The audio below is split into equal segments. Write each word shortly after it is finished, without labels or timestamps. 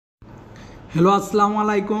Hello আসসালামু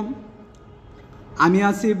আলাইকুম। আমি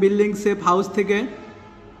আছি বিল্ডিং সেফ হাউস থেকে।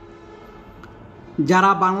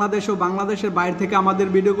 যারা বাংলাদেশ ও বাংলাদেশের বাইরে থেকে আমাদের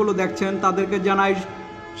ভিডিওগুলো দেখছেন তাদেরকে জানাই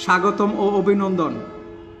স্বাগতম ও অভিনন্দন।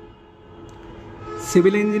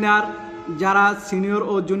 সিভিল ইঞ্জিনিয়ার যারা সিনিয়র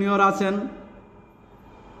ও জুনিয়র আছেন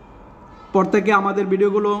প্রত্যেকে আমাদের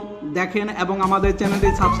ভিডিওগুলো দেখেন এবং আমাদের চ্যানেলটি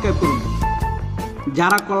সাবস্ক্রাইব করুন।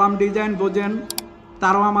 যারা কলাম ডিজাইন বোঝেন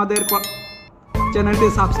তারাও আমাদের চ্যানেলটি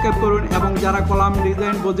সাবস্ক্রাইব করুন এবং যারা কলাম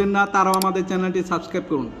ডিজাইন বোঝেন না তারাও আমাদের চ্যানেলটি সাবস্ক্রাইব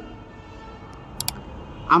করুন।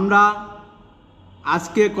 আমরা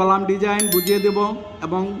আজকে কলাম ডিজাইন বুঝিয়ে দেব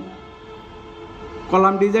এবং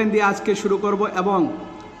কলাম ডিজাইন দিয়ে আজকে শুরু করব এবং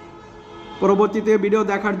পরবর্তীতে ভিডিও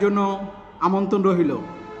দেখার জন্য আমন্ত্রণ রইল।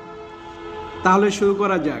 তাহলে শুরু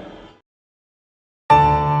করা যাক।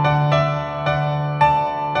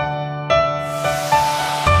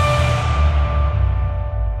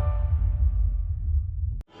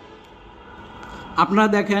 আপনারা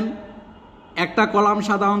দেখেন একটা কলাম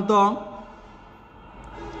সাধারণত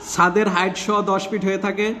ছাদের হাইট সহ 10 ফিট হয়ে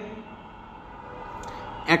থাকে।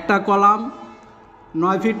 একটা কলাম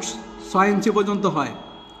 9 ফিট 6 ইঞ্চি পর্যন্ত হয়।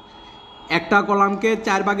 একটা কলামকে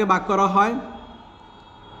 4 ভাগে ভাগ করা হয়।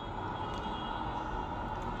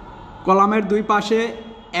 কলামের দুই পাশে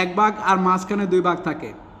 1 ভাগ আর মাঝখানে 2 ভাগ থাকে।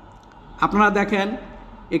 আপনারা দেখেন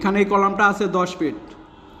এখানে এই কলামটা আছে 10 ফিট,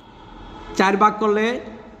 4 ভাগ করলে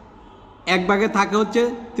 1 ভাগে থাকে হচ্ছে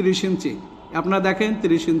 30 ইঞ্চি। আপনারা দেখেন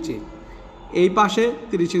 30 ইঞ্চি, এই পাশে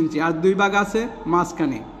 30 ইঞ্চি আর 2 ভাগ আছে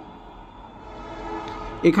মাঝখানে।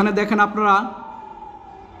 এখানে দেখেন আপনারা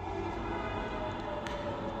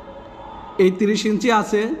এই 30 ইঞ্চি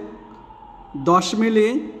আছে 10 মিলি।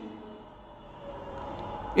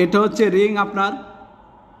 এটা হচ্ছে রিং, আপনার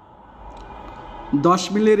 10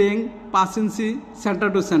 মিলি রিং 5 ইঞ্চি সেন্টার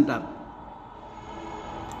টু সেন্টার।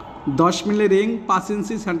 10 মিলি রিং 5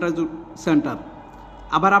 ইঞ্চি সেন্টার টু সেন্টার।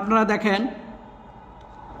 আবার আপনারা দেখেন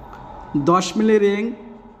 10 মিলি রিং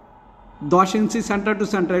 10 ইঞ্চি সেন্টার টু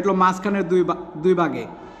সেন্টার, এগুলো মাঝখানের দুই ভাগে।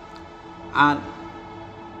 আর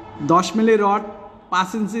 10 মিলি রড 5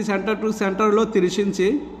 ইঞ্চি সেন্টার টু সেন্টার হলো 30 ইঞ্চি,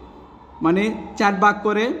 মানে 4 ভাগ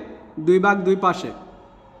করে 2 ভাগ 2 পাশে,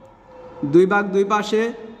 2 ভাগ 2 পাশে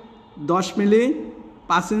 10 মিলি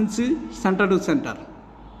 5 ইঞ্চি সেন্টার টু সেন্টার।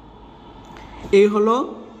 এই হলো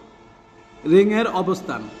রিংয়ের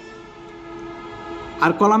অবস্থান।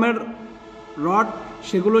 আর কলামের রড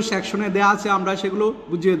সেগুলো সেকশনে দেওয়া আছে, আমরা সেগুলো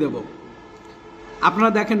বুঝিয়ে দেব। আপনারা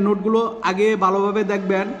দেখেন নোটগুলো আগে ভালোভাবে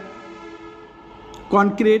দেখবেন।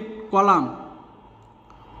 Concrete column,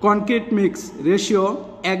 concrete mix ratio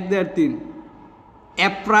 1:3।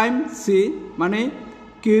 F prime C মানে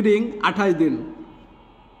কিউরিং 28 দিন।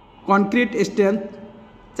 কনক্রিট স্ট্রেংথ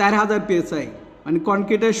 4000 PSI, মানে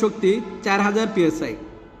কনক্রিটের শক্তি 4000 PSI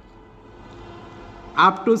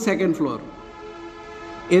up to second floor.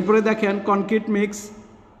 এরপরে দেখেন concrete mix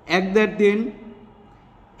 1:3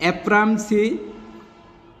 F prime C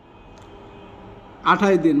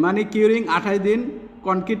 28 দিন, মানে কিউরিং 28 দিন।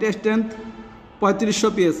 Concrete strength 3500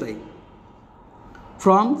 PSI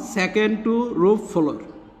from second two roof floor.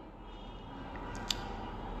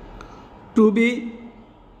 Two B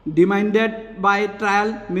demanded by trial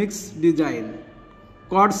mix design.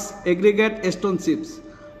 কর্স aggregate stone chips,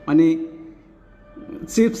 মানে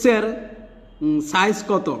চিপসের size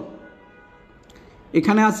কত।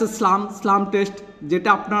 এখানে আছে স্লাম টেস্ট, যেটা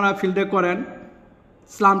আপনারা ফিল্ডে করেন।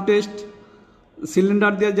 স্লাম টেস্ট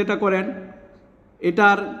সিলিন্ডার দিয়ে যেটা করেন,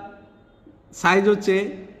 এটার সাইজ হচ্ছে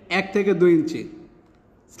 1 থেকে 2 ইঞ্চি।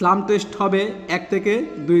 স্লাম টেস্ট হবে 1 থেকে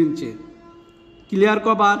 2 ইঞ্চি। ক্লিয়ার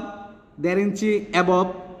কভার 1.5 ইঞ্চি অ্যাবভ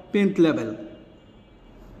পিন্থ লেভেল।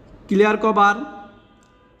 ক্লিয়ার কভার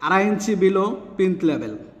 2.5 ইঞ্চি বিলো পিন্থ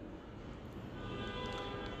লেভেল।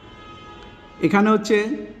 এখানে হচ্ছে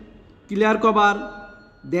ক্লিয়ার কভার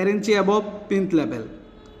 1.5 ইঞ্চি অ্যাবভ পিন্থ লেভেল,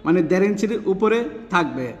 মানে 1.5 ইঞ্চির উপরে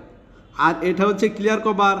থাকবে। আর এটা হচ্ছে ক্লিয়ার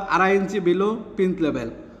কভার 2.5 ইঞ্চি বিলো পিন্থ লেভেল,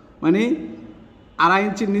 মানে 2.5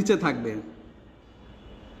 ইঞ্চির নিচে থাকবে।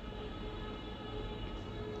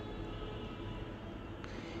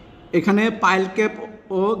 এখানে পাইল ক্যাপ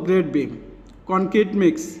ও grade beam. Concrete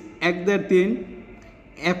mix 1:3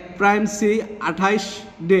 F prime C 28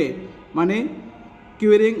 day, মানে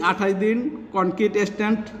কিউরিং 28 দিন। Concrete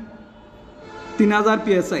strength 3000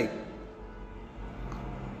 PSI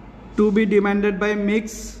two B demanded by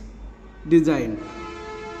mix design.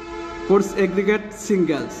 Course aggregate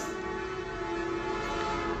singles.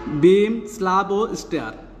 Beam slab O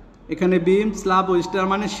stair. এখানে বিম slab ও stair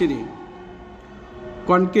মানে সিঁড়ি।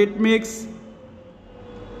 Concrete mix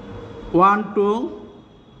 1 to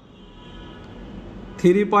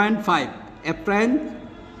 3.5 এপ্রাইম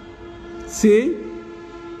C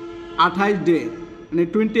 28 day মানে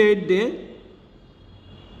 28 day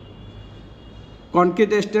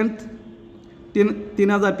concrete strength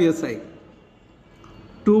 3000 PSI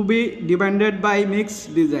two B demanded by mix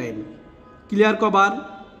design clear cover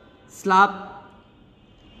slab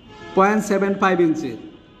 0.75 ইঞ্চি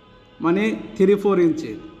মানে 3-4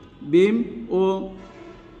 ইঞ্চি বিম ও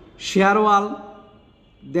share ওয়াল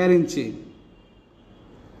 1.5 ইঞ্চি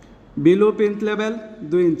below পিন্ট level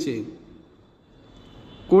 2 ইঞ্চি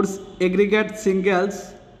course aggregate singles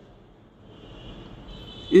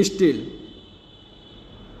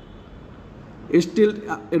still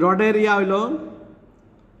রডের ইয়া হইল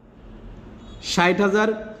 60,000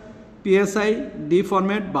 PSI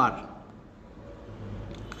ডিফর্মেট বার।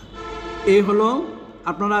 এই হলো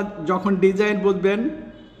আপনারা যখন ডিজাইন বুঝবেন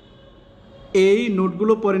এই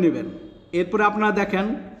নোটগুলো পড়ে নেবেন। এরপরে আপনারা দেখেন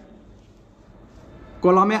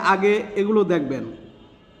কলামে আগে এগুলো দেখবেন।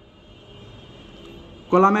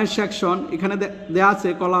 কলামের সেকশন এখানে দেয়া আছে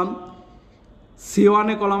কলাম C1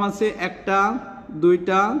 কলাম আছে 1টা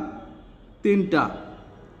 2টা 3টা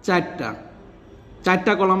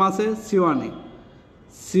 4টা কলাম আছে C1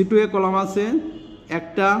 C2 কলাম আছে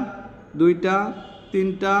 1টা 2টা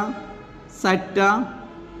 3টা 4টা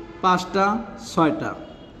 5টা 6টা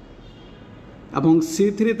এবং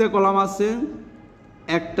C3 কলাম আছে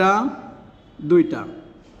 1টা 2টা।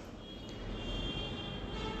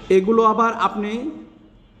 এগুলো আবার আপনি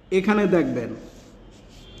এখানে দেখবেন।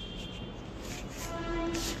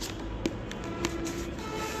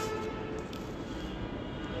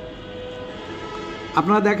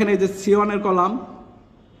 আপনারা দেখেন এই যে C1 কলাম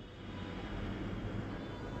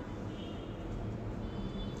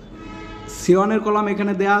কলাম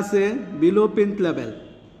এখানে দেয়া আছে বিলো পিন্ট লেভেল।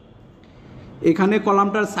 এখানে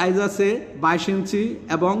কলামটার সাইজ আছে 22 ইঞ্চি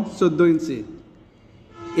এবং 14 ইঞ্চি।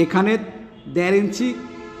 এখানে 1.5 ইঞ্চি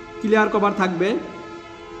ক্লিয়ার কভার থাকবে।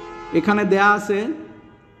 এখানে দেয়া আছে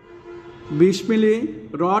 20 মিলি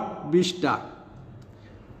রড 20টা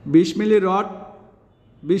 20 মিলি রড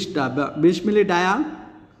 20টা 20 মিলি ডায়া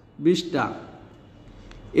 20টা।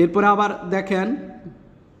 এরপরে আবার দেখেন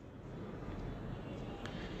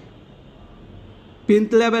পিন্ট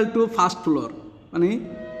লেভেল টু ফার্স্ট ফ্লোর মানে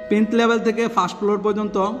পিন্ট লেভেল থেকে ফার্স্ট ফ্লোর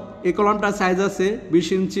পর্যন্ত এই কলামটার সাইজ আছে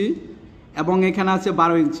 20 ইঞ্চি এবং এখানে আছে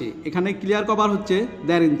 12 ইঞ্চি। এখানে ক্লিয়ার কভার হচ্ছে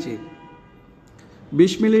 1.5 ইঞ্চি।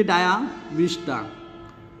 20 মিলি ডায়া 20টা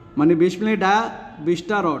মানে 20 মিলি ডায়া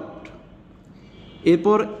 20টা রড।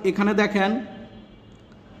 এরপর এখানে দেখেন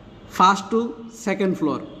ফার্স্ট টু সেকেন্ড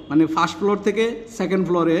ফ্লোর মানে ফার্স্ট ফ্লোর থেকে সেকেন্ড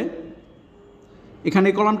ফ্লোরে এখানে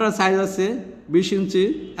কলামটার সাইজ আছে 20 ইঞ্চি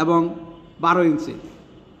এবং 12 ইঞ্চি।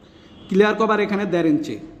 ক্লিয়ার কভার এখানে 1.5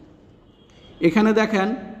 ইঞ্চি। এখানে দেখেন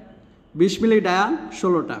 20 মিলি ডায়া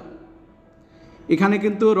 16টা। এখানে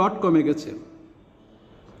কিন্তু রড কমে গেছে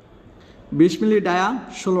 20 মিলি ডায়া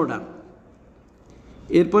 16টা।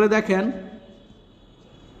 এরপরে দেখেন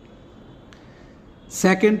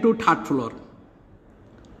সেকেন্ড টু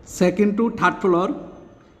থার্ড ফ্লোর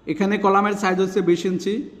এখানে কলামের সাইজ হচ্ছে 20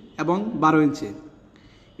 ইঞ্চি এবং 12 ইঞ্চি।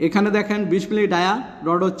 এখানে দেখেন 20 মিলি ডায়া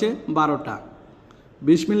রড হচ্ছে 12টা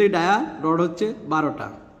 20 মিলি ডায়া রড হচ্ছে 12টা।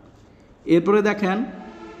 এরপরে দেখেন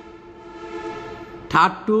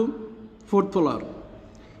থার্ড টু ফোর্থ ফ্লোর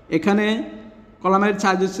এখানে কলামের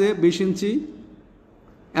সাইজ হচ্ছে 20 ইঞ্চি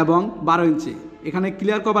এবং 12 ইঞ্চি। এখানে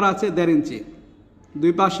ক্লিয়ার কভার আছে 1.5 ইঞ্চি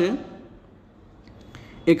দুই পাশে।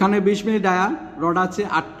 এখানে 20 মিলি ডায়া রড আছে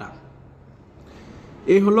 8টা।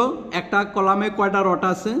 এই হলো একটা কলামে কয়টা রড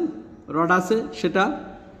আছে সেটা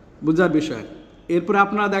বোঝার বিষয়। এরপরে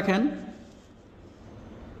আপনারা দেখেন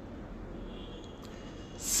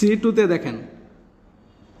C2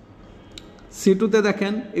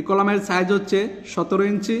 দেখেন এই কলামের সাইজ হচ্ছে 17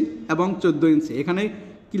 ইঞ্চি এবং 14 ইঞ্চি। এখানে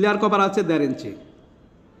ক্লিয়ার কভার আছে 1.5 ইঞ্চি।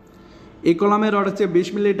 এই কলামের রড হচ্ছে 20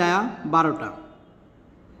 মিলি ডায়া 12টা।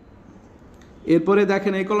 এরপরে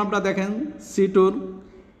দেখেন এই কলামটা দেখেন C2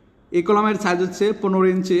 এই কলামের সাইজ হচ্ছে 15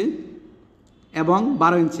 ইঞ্চি এবং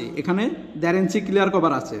 12 ইঞ্চি। এখানে 1.5 ইঞ্চি ক্লিয়ার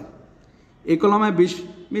কভার আছে। এই কলামে 20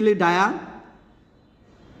 মিলি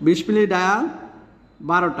ডায়া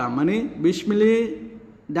 12টা মানে 20 মিলি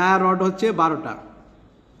ডায়া রড হচ্ছে 12টা।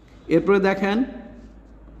 এরপরে দেখেন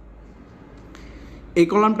এই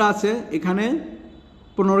কলামটা আছে এখানে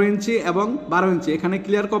 15 ইঞ্চি এবং 12 ইঞ্চি। এখানে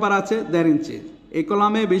ক্লিয়ার কভার আছে 1.5 ইঞ্চি। এই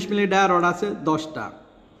কলামে 20 মিলি ডায়া রড আছে 10টা।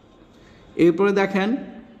 এরপরে দেখেন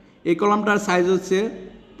এই কলামটার সাইজ হচ্ছে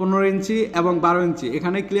 15 ইঞ্চি এবং 12 ইঞ্চি।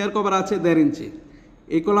 এখানে ক্লিয়ার কভার আছে 1.5 ইঞ্চি।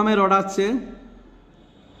 এই কলামে রড আছে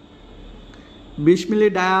 20 মিলি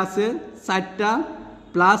ডায়া আছে 4টা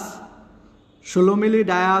প্লাস 16 মিলি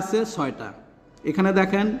ডায়া আছে 6টা। এখানে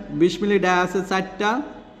দেখেন 20 মিলি ডায়া আছে 4টা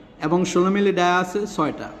এবং 16 মিলি ডায়া আছে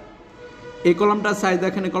 6টা। এই কলমটার সাইজ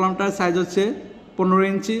দেখেন, এই কলমটার সাইজ হচ্ছে 15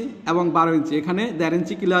 ইঞ্চি এবং 12 ইঞ্চি। এখানে 1.5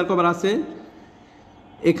 ইঞ্চি ক্লিয়ার কভার আছে।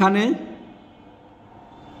 এখানে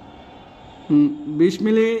 20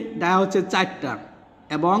 মিলি ডায়া হচ্ছে 4টা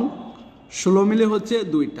এবং 16 মিলি হচ্ছে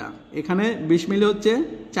 2টা। এখানে 20 মিলি হচ্ছে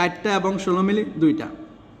 4টা এবং 16 মিলি 2টা।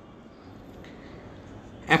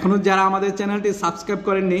 এখনও যারা আমাদের চ্যানেলটি সাবস্ক্রাইব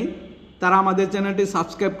করেননি তারা আমাদের চ্যানেলটি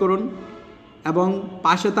সাবস্ক্রাইব করুন এবং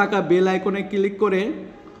পাশে থাকা বেল আইকনে ক্লিক করে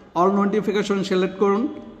অল নোটিফিকেশন সিলেক্ট করুন,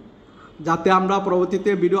 যাতে আমরা পরবর্তীতে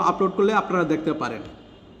ভিডিও আপলোড করলে আপনারা দেখতে পারেন।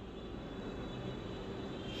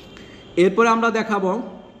 এরপরে আমরা দেখাবো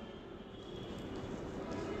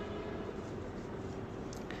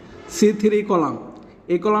C3 কলাম।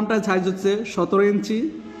 এই কলামটার সাইজ হচ্ছে 17 ইঞ্চি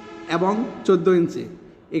এবং 14 ইঞ্চি।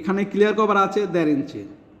 এখানে ক্লিয়ার কভার আছে 1.5 ইঞ্চি।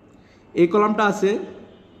 এই কলামটা আছে,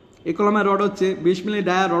 এই কলামের রড হচ্ছে 20 মিলি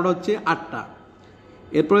ডায়া রড হচ্ছে 8টা।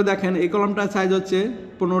 এরপরে দেখেন এই কলামটার সাইজ হচ্ছে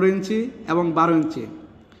 15 ইঞ্চি এবং 12 ইঞ্চি।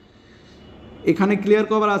 এখানে ক্লিয়ার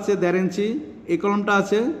কভার আছে 1.5 ইঞ্চি। এই কলামটা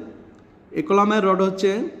আছে, এই কলামের রড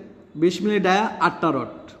হচ্ছে 20 মিলি ডায়া 8টা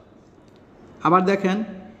রড। আবার দেখেন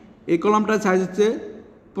এই কলামটার সাইজ হচ্ছে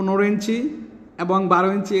 15 ইঞ্চি এবং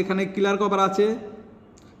 12 ইঞ্চি। এখানে ক্লিয়ার কভার আছে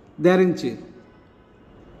 1.5 ইঞ্চি।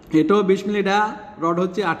 এটাও 20 মিলি ডায়া রড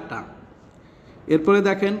হচ্ছে 8টা। এরপরে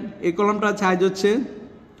দেখেন এই কলামটার সাইজ হচ্ছে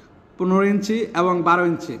 15 ইঞ্চি এবং 12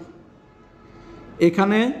 ইঞ্চি।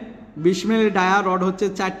 এখানে 20 মিলি ডায়া রড হচ্ছে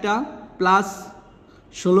 4টা প্লাস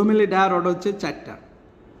 16 মিলি ডায়া রড হচ্ছে 4টা।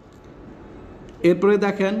 এরপরে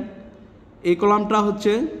দেখেন এই কলামটা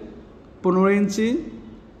হচ্ছে 15 ইঞ্চি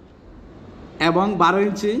এবং 12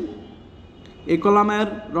 ইঞ্চি। এই কলামের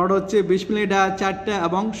রড হচ্ছে 20 মিলি ডায়া 4টা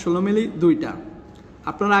এবং 16 মিলি 2টা।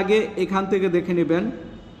 আপনারা আগে এখান থেকে দেখে নেবেন,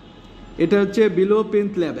 এটা হচ্ছে below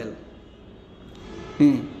print level.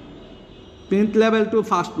 Print level two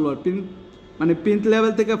first floor, মানে প্রিন্ট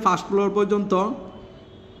লেভেল থেকে ফার্স্ট ফ্লোর পর্যন্ত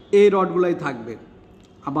এই রডগুলাই থাকবে।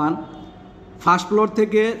 আবার ফার্স্ট ফ্লোর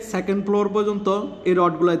থেকে সেকেন্ড ফ্লোর পর্যন্ত এই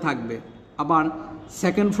রডগুলাই থাকবে। আবার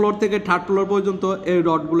সেকেন্ড ফ্লোর থেকে থার্ড ফ্লোর পর্যন্ত এই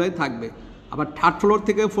রডগুলাই থাকবে। আবার থার্ড ফ্লোর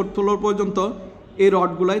থেকে ফোর্থ ফ্লোর পর্যন্ত এই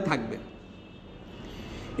রডগুলাই থাকবে।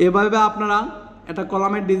 এভাবে আপনারা একটা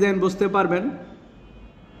কলামের ডিজাইন বুঝতে পারবেন।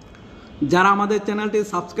 যারা আমাদের চ্যানেলটি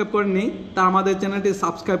সাবস্ক্রাইব করেননি তারা আমাদের চ্যানেলটি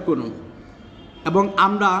সাবস্ক্রাইব করুন এবং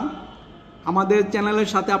আমাদের চ্যানেলের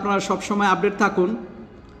সাথে আপনারা সবসময় আপডেট থাকুন।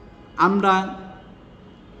 আমরা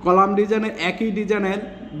কলাম ডিজাইনের একই ডিজাইনের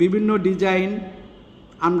বিভিন্ন ডিজাইন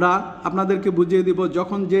আমরা আপনাদেরকে বুঝিয়ে দিব।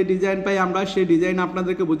 যখন যে ডিজাইন পাই আমরা সেই ডিজাইন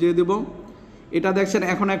আপনাদেরকে বুঝিয়ে দেব। এটা দেখছেন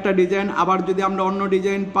এখন একটা ডিজাইন, আবার যদি আমরা অন্য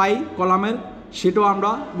ডিজাইন পাই কলামের সেটাও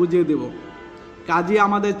আমরা বুঝিয়ে দেব। কাজেই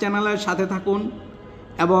আমাদের চ্যানেলের সাথে থাকুন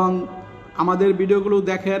এবং আমাদের ভিডিওগুলো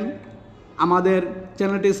দেখেন, আমাদের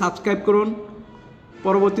চ্যানেলটি সাবস্ক্রাইব করুন।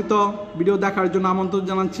 পরবর্তীতে ভিডিও দেখার জন্য আমন্ত্রণ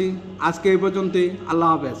জানাচ্ছি। আজকে এই পর্যন্তই। আল্লাহ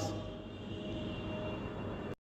হাফেজ।